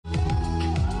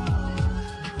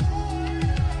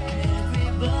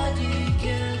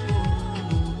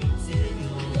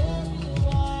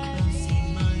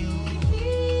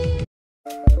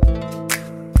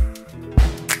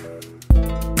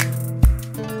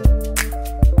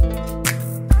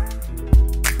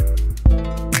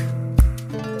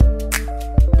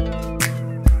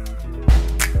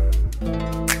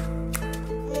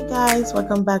guys,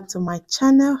 welcome back to my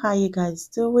channel. How you guys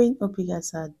doing? Hope you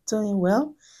guys are doing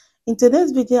well. In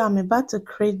today's video, I'm about to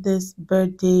create this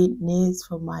birthday nails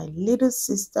for my little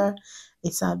sister.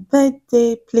 It's her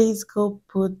birthday. Please go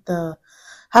put the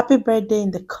happy birthday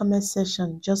in the comment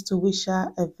section just to wish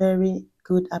her a very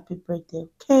good happy birthday.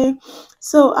 Okay,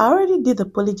 so I already did the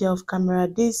polygel off camera.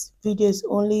 This video is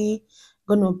only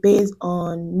gonna base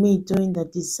on me doing the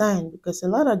design because a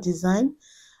lot of design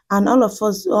and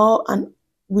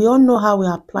we all know how we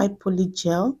apply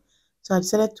polygel. So I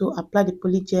decided to apply the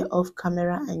polygel off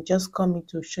camera and just come in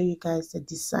to show you guys the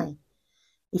design.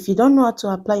 If you don't know how to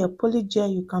apply your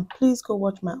polygel, you can please go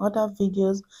watch my other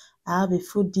videos. I have a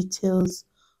full details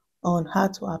on how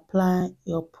to apply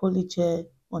your polygel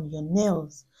on your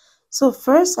nails. So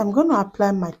first, I'm going to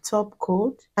apply my top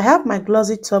coat. I have my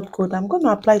glossy top coat. I'm going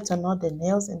to apply it on all the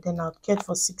nails and then I'll get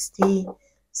for 60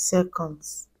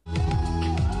 seconds.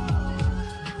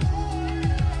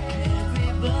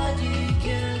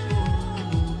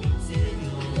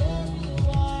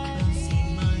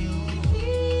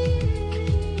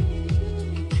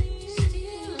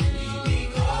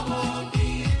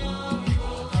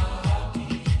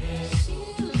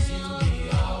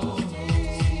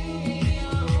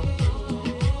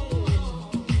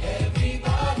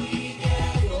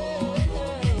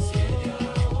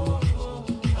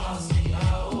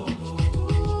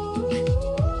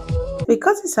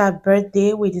 Because it's our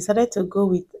birthday, we decided to go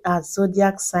with our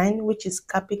Zodiac sign, which is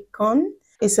Capricorn.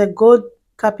 It's a gold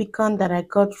Capricorn that I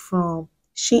got from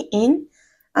Shein.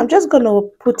 I'm just going to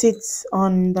put it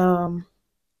on the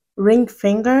ring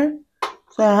finger.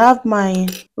 So I have my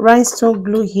rhinestone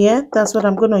glue here. That's what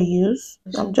I'm going to use.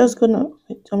 I'm just going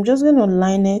to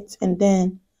line it and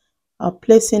then I'll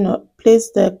place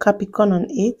the Capricorn on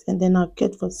it and then I'll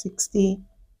get for 60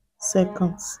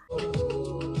 seconds.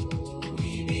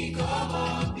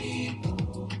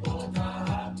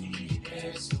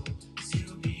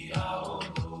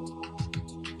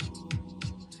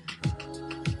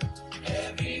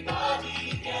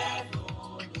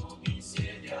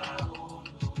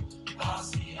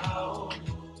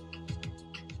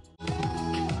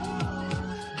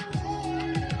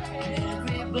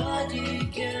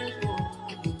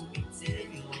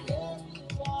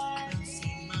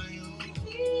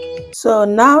 So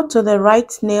now to the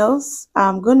right nails,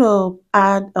 I'm going to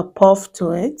add a puff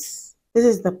to it. This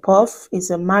is the puff.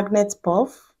 It's a magnet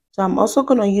puff. So I'm also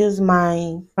going to use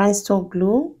my rhinestone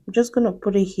glue. I'm just going to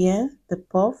put it here, the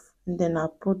puff, and then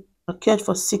I'll cut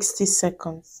for 60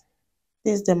 seconds.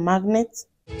 This is the magnet.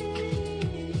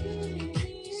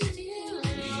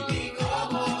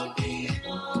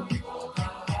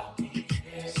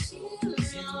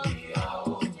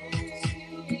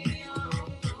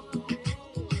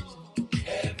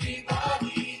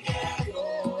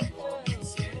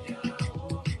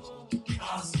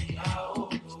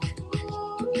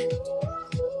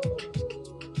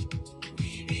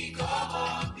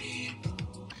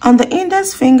 On the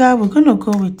index finger, we're going to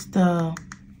go with the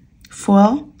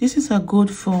foil. This is a good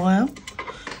foil.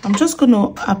 I'm just going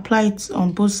to apply it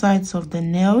on both sides of the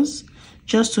nails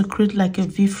just to create like a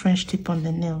V French tip on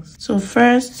the nails. So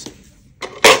first,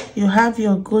 you have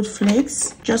your gold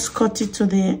flakes. Just cut it to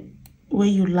the way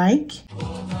you like.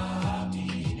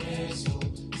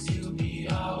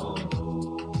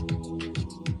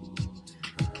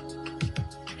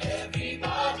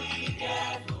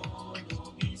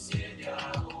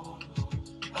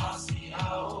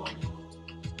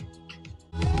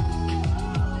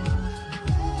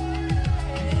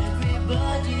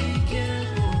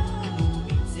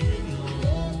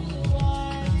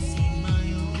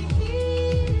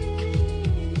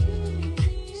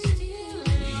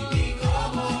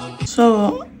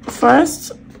 So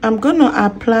first, I'm going to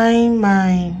apply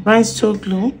my rhinestone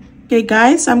glue. Okay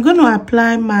guys, I'm going to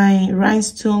apply my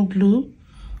rhinestone glue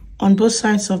on both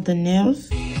sides of the nails.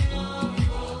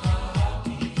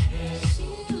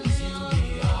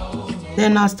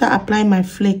 Then I'll start applying my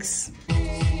flakes.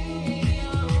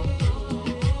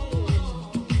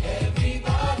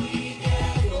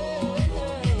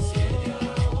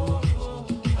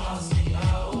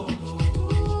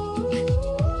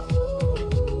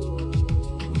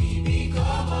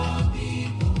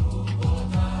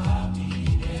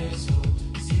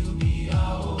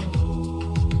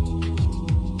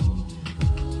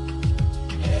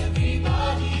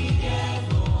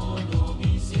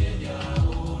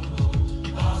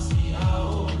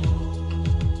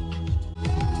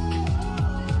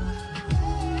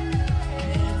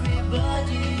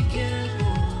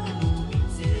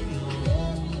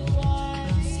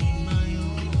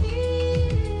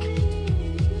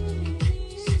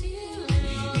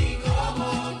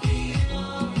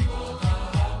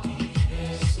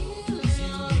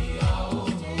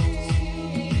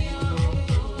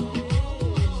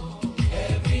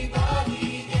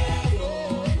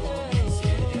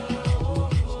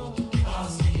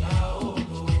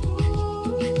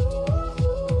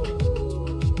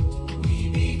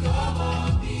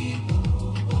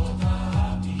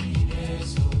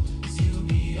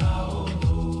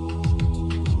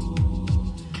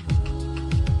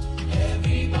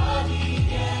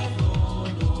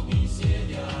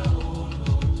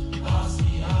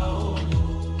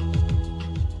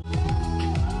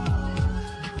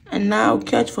 and now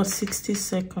catch for 60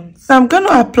 seconds. So I'm going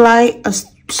to apply a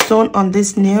stone on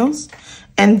these nails,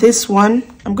 and this one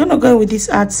I'm going to go with this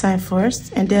outside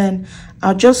first, and then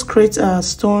I'll just create a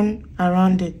stone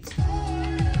around it.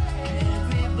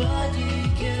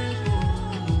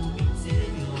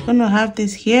 I'm going to have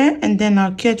this here, and then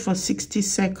I'll catch for 60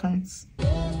 seconds.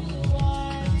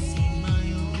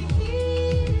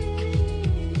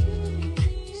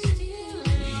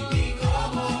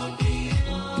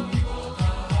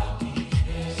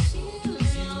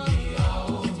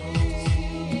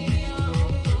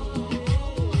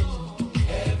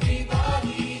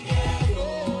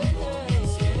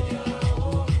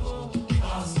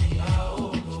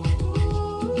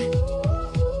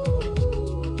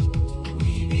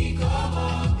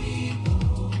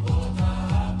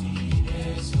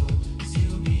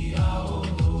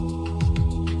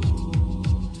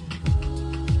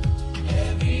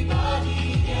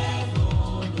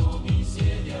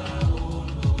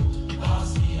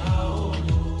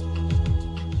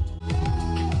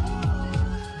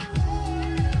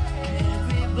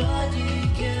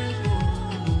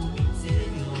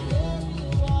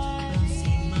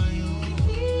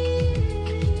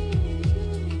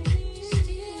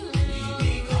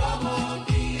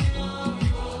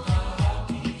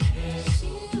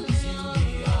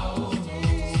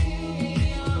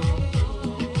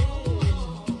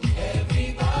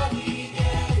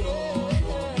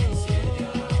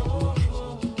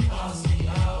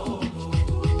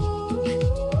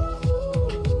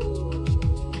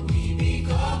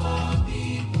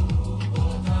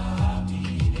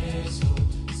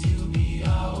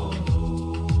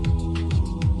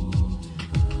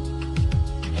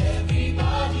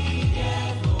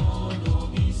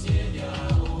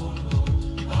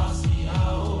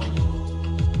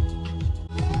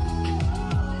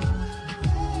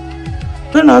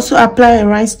 I'm going to also apply a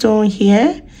rhinestone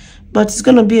here, but it's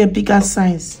going to be a bigger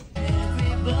size.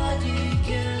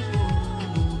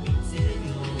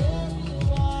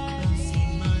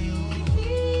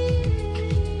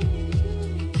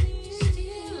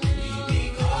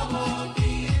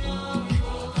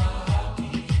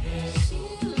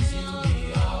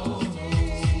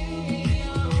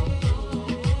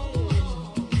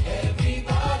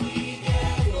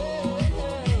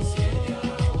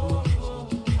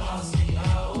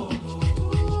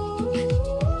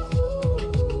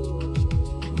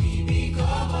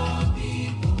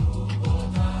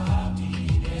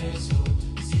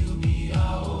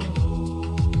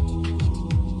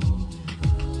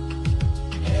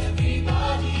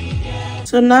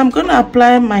 So now I'm going to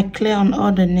apply my clay on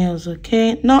all the nails,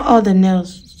 okay? Not all the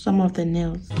nails, some of the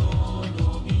nails.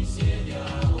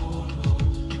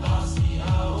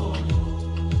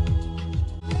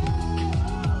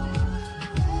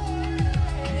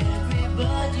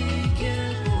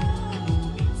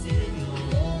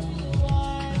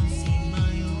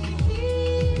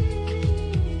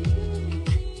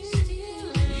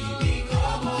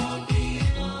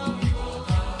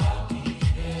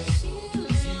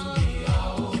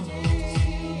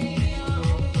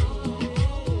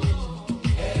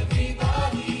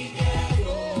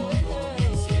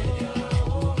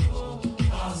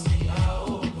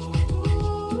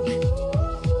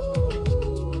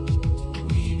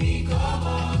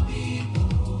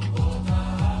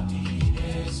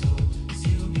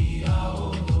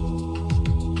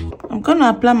 I'm gonna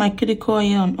apply my cuticle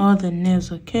oil on all the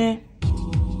nails, okay?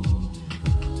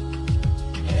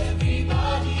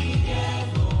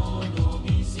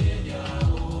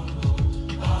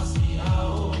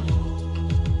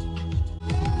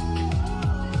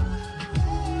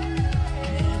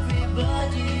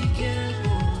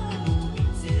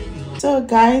 So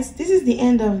guys, this is the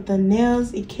end of the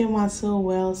nails. It came out so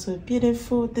well, so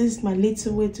beautiful. This is my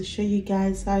little way to show you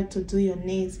guys how to do your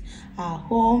nails at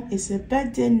home. It's a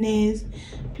birthday nails.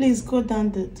 Please go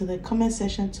down to the comment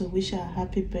section to wish her a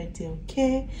happy birthday,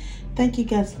 okay? Thank you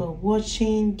guys for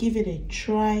watching. Give it a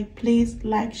try. Please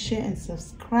like, share, and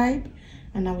subscribe.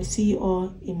 And I will see you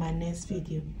all in my next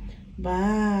video.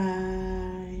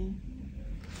 Bye.